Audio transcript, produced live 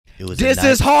This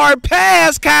is hard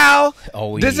pass, Kyle.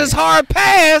 Oh, this is hard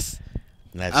pass.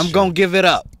 I'm gonna give it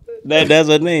up. That's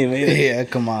her name, ain't it? Yeah,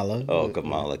 Kamala. Oh,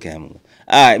 Kamala. All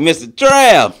right, Mr.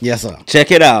 Trav. Yes, sir.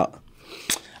 Check it out.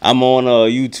 I'm on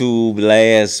YouTube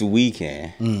last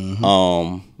weekend.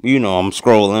 You know, I'm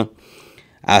scrolling.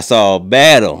 I saw a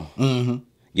battle.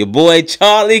 Your boy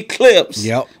Charlie Clips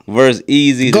versus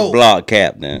Easy the Block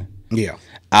Captain. Yeah.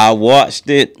 I watched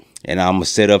it, and I'm going to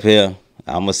sit up here.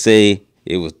 I'm going to say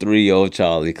it was 3-0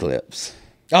 Charlie Clips.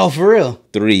 Oh, for real?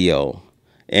 3-0.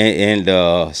 And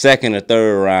the second or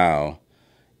third round,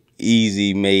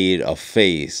 Easy made a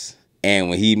face. And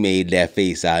when he made that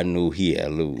face, I knew he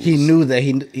had lose. He knew that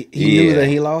he knew that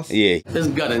he lost? Yeah. Let's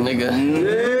gut it, nigga.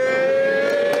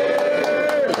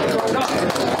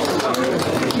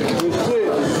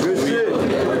 Good shit.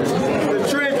 The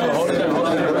trick. Hold it down.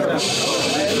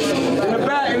 In the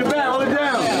back, hold it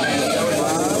down.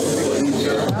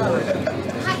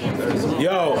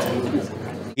 Yo.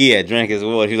 He had drank his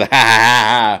water. He was like, ha, ha,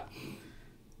 ha, ha.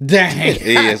 Dang.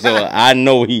 Yeah, so I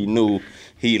know he knew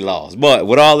he lost. But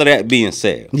with all of that being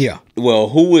said, well,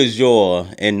 who is your,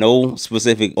 in no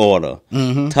specific order,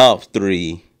 top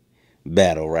 3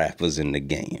 battle rappers in the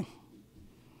game?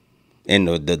 In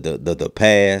the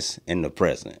past and the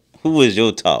present. Who is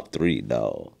your top 3,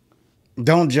 dog?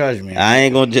 Don't judge me. I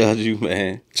ain't gonna judge you,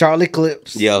 man. Charlie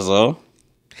Clips. Yes, sir.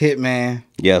 Hitman.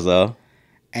 Yes, sir.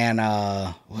 And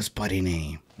what's Buddy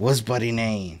name?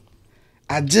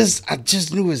 I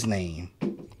just knew his name.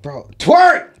 Bro.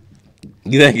 Twerk!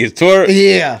 You think it's Twerk?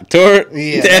 Yeah. Twerk?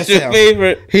 Yeah. That's your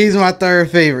favorite? He's my 3rd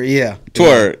favorite, yeah.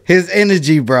 Twerk. His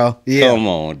energy, bro. Yeah. Come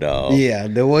on, dog. Yeah.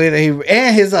 The way that he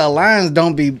and his lines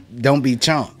don't be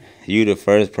chump. You the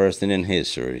first person in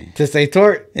history to say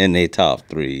Twerk? In they top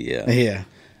 3, yeah. Yeah.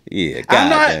 Yeah,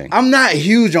 I'm not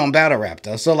huge on battle rap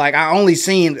though. So like I only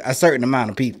seen a certain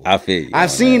amount of people. I feel you.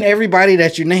 I've seen everybody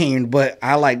that you named, but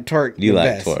I like Twerk. You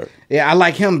like best. Twerk. Yeah, I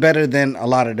like him better than a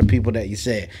lot of the people that you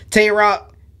said. Tay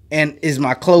Rock and is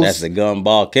my close. That's the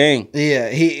Gumball King. Yeah,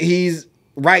 he's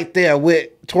right there with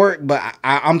Twerk, but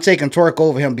I'm taking Twerk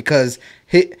over him because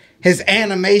his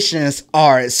animations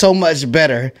are so much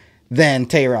better than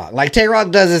Tay Rock. Like Tay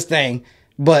Rock does his thing,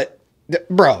 but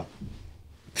bro,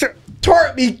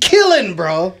 Twerk be killing,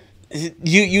 bro.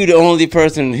 You the only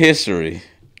person in history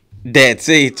that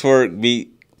say Twerk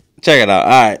be. Check it out. All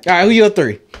right, who your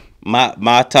 3?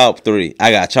 My top 3.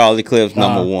 I got Charlie Clips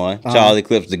number 1. Charlie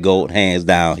Clips the GOAT, hands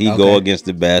down. He go against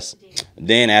the best.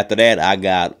 Then after that, I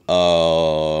got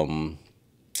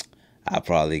I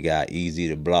probably got Easy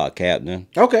the Block Captain.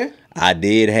 Okay. I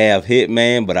did have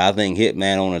Hitman, but I think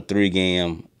Hitman on a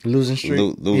 3-game losing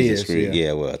streak. Losing streak.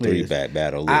 Yeah, well, 3-back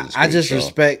battle. I just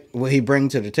respect what he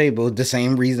brings to the table. The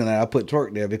same reason that I put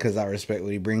Twerk there, because I respect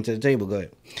what he brings to the table. Go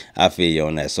ahead. I feel you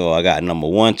on that. So I got number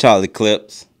 1, Charlie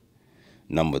Clips.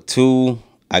 Number 2,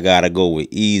 I gotta go with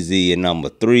Easy. And number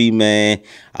 3, man,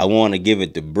 I want to give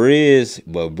it to Briz,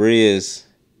 but Briz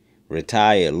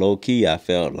retired low key. I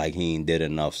felt like he ain't did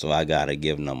enough, so I gotta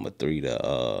give number 3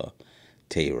 to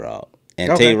Tay Rock.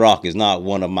 And Tay Rock is not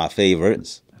one of my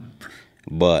favorites,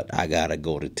 but I gotta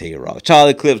go to Tay Rock.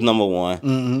 Charlie Clips number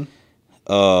 1.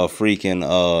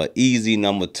 Freaking Easy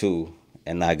number 2,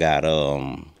 and I got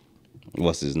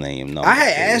what's his name? I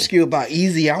had asked you about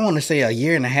Easy. I want to say a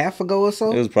year and a half ago or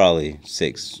so. It was probably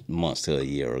 6 months to a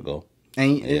year ago.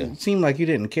 And it seemed like you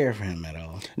didn't care for him at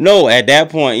all. No, at that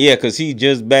point, yeah, because he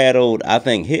just battled, I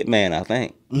think, Hitman,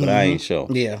 but I ain't sure.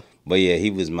 Yeah. But yeah,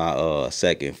 he was my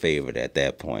second favorite at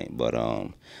that point. But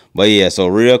yeah, so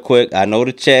real quick, I know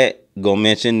the chat gonna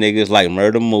mention niggas like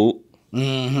Murder Mook.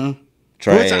 Trash.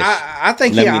 Which I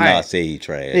think Let he me all right. not say he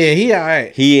trash. Yeah, he all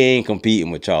right. He ain't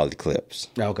competing with Charlie Clips.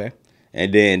 Okay.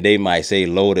 And then they might say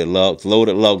Loaded Lux.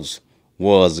 Loaded Lux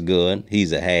was good.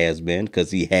 He's a has-been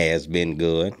because he has been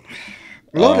good.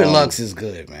 Loaded Lux is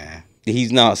good, man.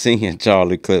 He's not singing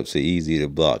Charlie Clips or Easy to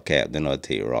Block Captain or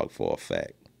Tay Rock for a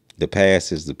fact. The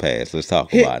past is the past. Let's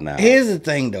talk about it now. Here's the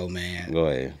thing, though, man. Go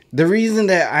ahead. The reason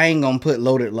that I ain't going to put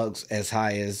Loaded Lux as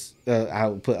high as I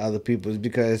would put other people is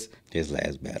because his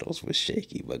last battles was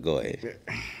shaky, but go ahead.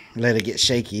 Let it get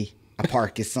shaky. I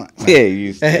park his son. Yeah,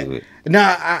 you stupid.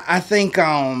 No, I think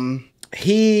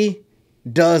he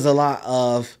does a lot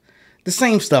of the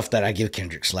same stuff that I give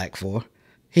Kendrick slack for.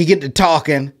 He get to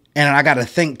talking, and I got to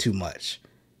think too much.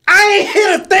 I ain't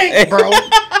here to think, bro.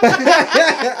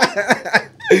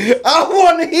 I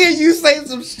want to hear you say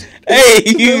some stuff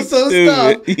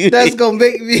that's gonna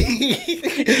make me.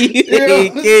 You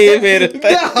can't hear to think.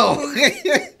 No.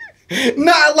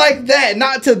 Not like that.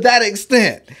 Not to that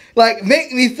extent. Like,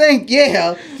 make me think,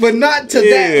 yeah, but not to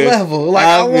that level. Like,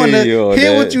 I want to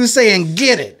hear what you say and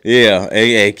get it. Yeah,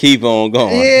 and keep on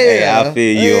going. Yeah, hey, I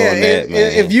feel you on that,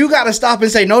 man. If you got to stop and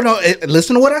say, no,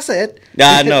 listen to what I said.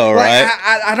 I know, right?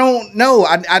 I don't know.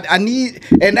 I need,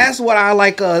 and that's what I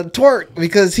like Twerk,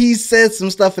 because he said some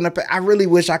stuff in the past. I really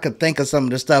wish I could think of some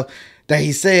of the stuff that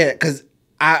he said, because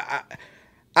I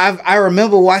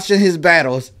remember watching his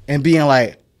battles and being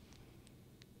like,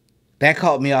 that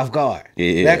caught me off guard.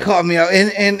 Yeah. That caught me off,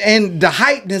 and the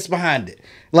hypeness behind it.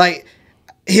 Like,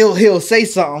 he'll say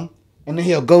something and then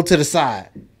he'll go to the side.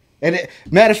 And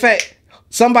matter of fact,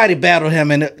 somebody battled him,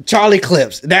 and Charlie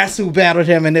Clips. That's who battled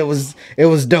him, and it was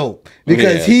dope,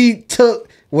 because he took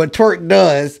what Twerk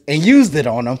does and used it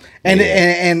on him.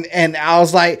 And I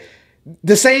was like,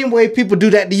 the same way people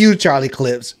do that to you, Charlie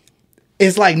Clips.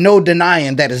 It's like no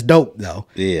denying that it's dope, though.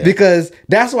 Yeah. Because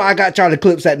that's why I got Charlie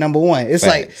Clips at number 1. It's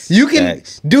like, you can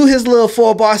do his little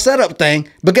 4-bar setup thing,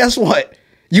 but guess what?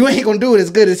 You ain't gonna do it as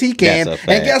good as he can.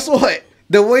 And guess what?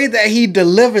 The way that he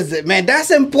delivers it, man, that's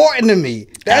important to me.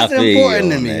 That's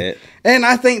important to me. That. And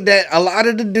I think that a lot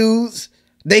of the dudes,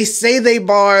 they say they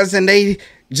bars and they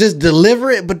just deliver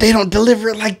it, but they don't deliver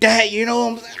it like that. You know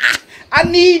what I'm saying? I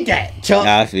need that, Chuck.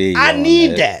 I feel you. I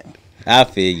need that. I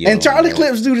feel you. And Charlie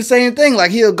Clips do the same thing.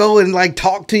 Like, he'll go and like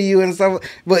talk to you and stuff.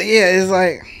 But yeah, it's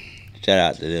like, shout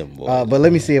out to them boys. But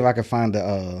let me see if I can find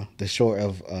the short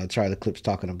of Charlie Clips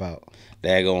talking about.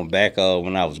 That going back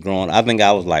when I was growing, I think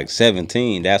I was like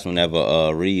 17. That's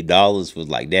whenever Reed Dollars was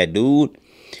like that dude.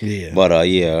 Yeah. But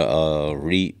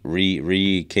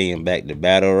Reed came back to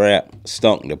battle rap,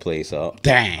 stunk the place up.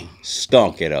 Dang.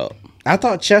 Stunk it up. I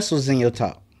thought Chess was in your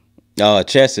top.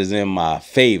 Chess is in my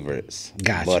favorites.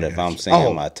 Gotcha. But if I'm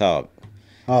saying my top.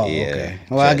 Oh, yeah, okay.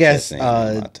 Well, I guess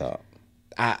my top.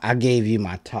 I gave you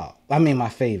my top. I mean, my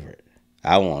favorite.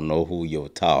 I want to know who your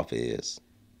top is.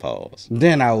 Pause.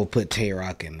 Then I will put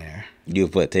Tay-Rock in there. You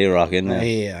put Tay-Rock in there?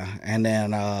 Yeah. And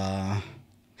then I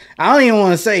don't even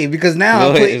want to say, because now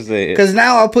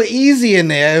I'll put Easy in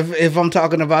there if I'm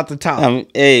talking about the top.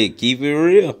 Hey, keep it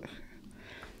real.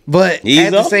 But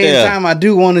at the same time, I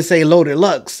do want to say Loaded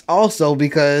Lux also,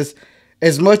 because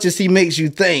as much as he makes you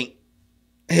think,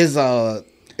 his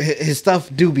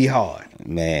stuff do be hard.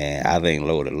 Man, I think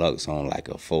Loaded Lux on like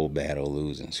a 4-battle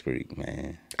losing streak,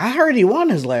 man. I heard he won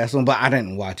his last one, but I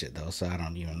didn't watch it though, so I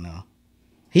don't even know.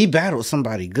 He battled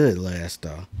somebody good last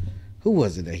though. Who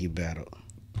was it that he battled?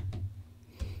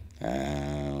 I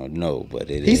don't know, but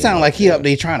he sounded like he up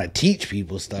there trying to teach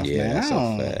people stuff. Yeah, man. That's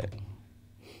a fact.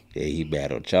 Yeah, he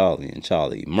battled Charlie, and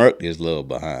Charlie murked his little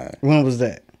behind. When was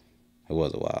that? It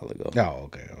was a while ago. Oh,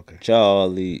 okay.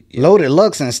 Charlie. Yeah. Loaded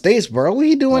Lux in States, bro. What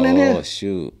he doing in here? Oh,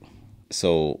 shoot.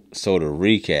 So to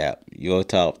recap, your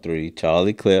top 3,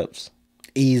 Charlie Clips,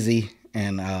 Easy,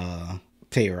 and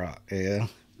Tay-Rock. Yeah.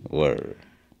 Word.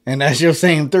 And that's your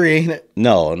same 3, ain't it?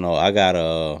 No, I got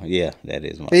that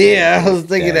is my favorite. Yeah, I was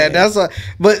thinking that.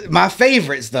 But my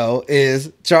favorites though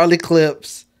is Charlie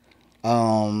Clips,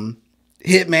 Hitman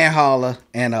Holla,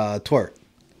 and Twerk.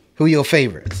 Who your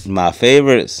favorites? My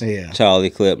favorites? Yeah. Charlie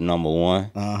Clip, number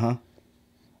 1.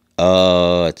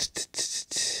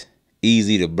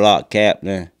 Easy to Block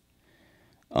Captain.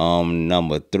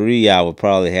 Number 3, I would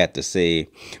probably have to say,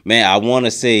 man, I want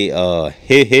to say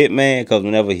Hitman, because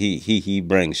whenever he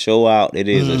brings show out, it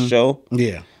is a show.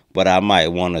 Yeah. But I might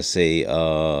want to say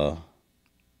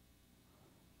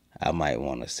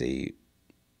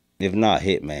if not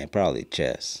Hitman, probably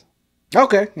Chess.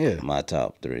 Okay, yeah. My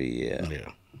top 3, yeah.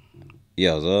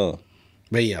 Yeah,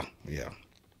 but yeah.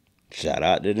 Shout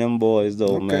out to them boys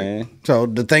though, man. So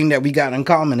the thing that we got in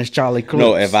common is Charlie Clips.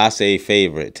 No, if I say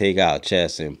favorite, take out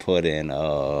Chess and put in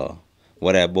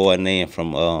what that boy name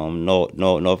from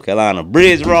North Carolina,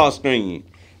 Briz Rawsteen.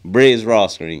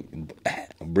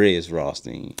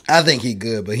 I think he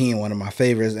good, but he ain't one of my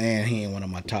favorites, and he ain't one of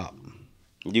my top.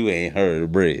 You ain't heard of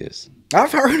Briz.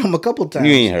 I've heard him a couple times.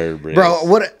 You ain't heard Briz. Bro,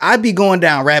 what I be going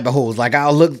down rabbit holes. Like,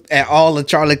 I'll look at all the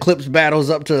Charlie Clips battles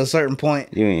up to a certain point.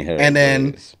 You ain't heard And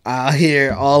then Briz. I'll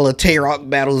hear all the Tay-Rock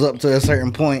battles up to a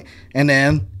certain point. And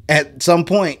then at some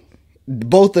point,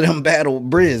 both of them battled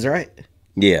Briz, right?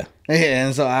 Yeah. Yeah,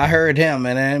 and so I heard him,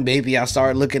 and then maybe I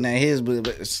started looking at his.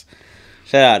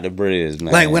 Shout out to Briz,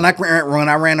 man. Like, when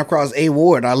I ran across A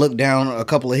Ward, I looked down a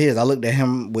couple of his. I looked at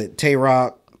him with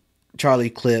Tay-Rock, Charlie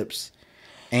Clips,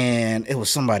 and it was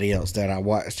somebody else that I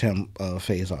watched him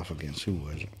face off against. Who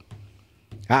was it?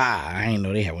 I didn't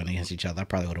know they had one against each other. I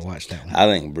probably would have watched that one. I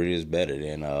think Briz better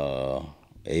than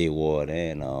A Ward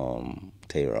and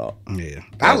Tay-Rock. Yeah,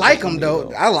 I like him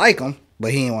though. I like him,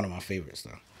 but he ain't one of my favorites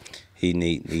though. He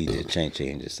need to change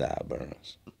his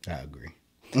sideburns. I agree.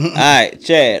 All right,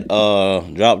 Chad.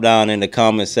 Drop down in the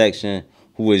comment section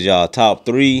who is y'all top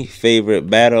 3 favorite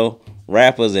battle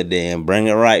rappers, and then bring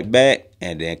it right back,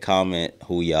 and then comment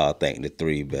who y'all think the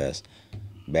 3 best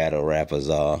battle rappers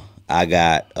are. I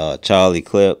got Charlie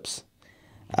Clips,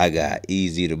 I got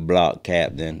Easy the Block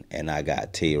Captain, and I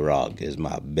got Tay-Rock is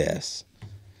my best.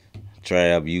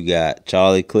 Trav, you got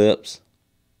Charlie Clips?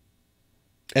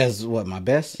 As what, my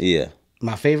best? Yeah.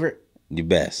 My favorite? The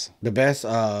best. The best?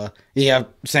 Yeah,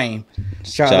 same.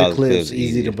 Charlie Clips,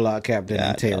 Easy to Block Captain,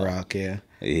 and Tay-Rock, yeah.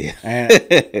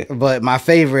 Yeah. But my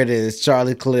favorite is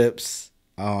Charlie Clips.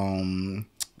 A-Ward.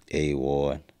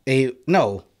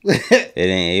 No. It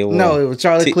ain't A-Ward? No, it was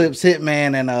Charlie Clips,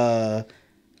 Hitman, and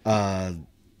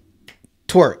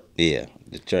Twerk. Yeah,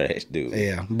 the trash dude.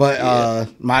 Yeah.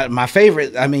 But my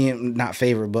favorite, I mean, not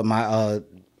favorite, but my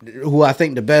who I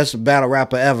think the best battle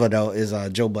rapper ever though is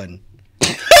Joe Budden.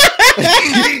 Why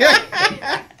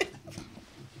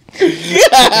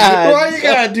you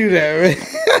gotta do that, man?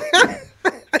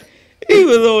 He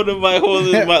was on the mic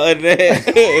holding his mouth like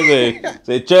that.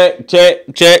 Say check,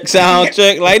 sound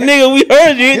check. Like, nigga, we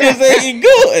heard you. It just ain't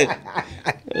good.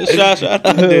 Shout out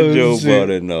to Joe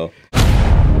Budden though.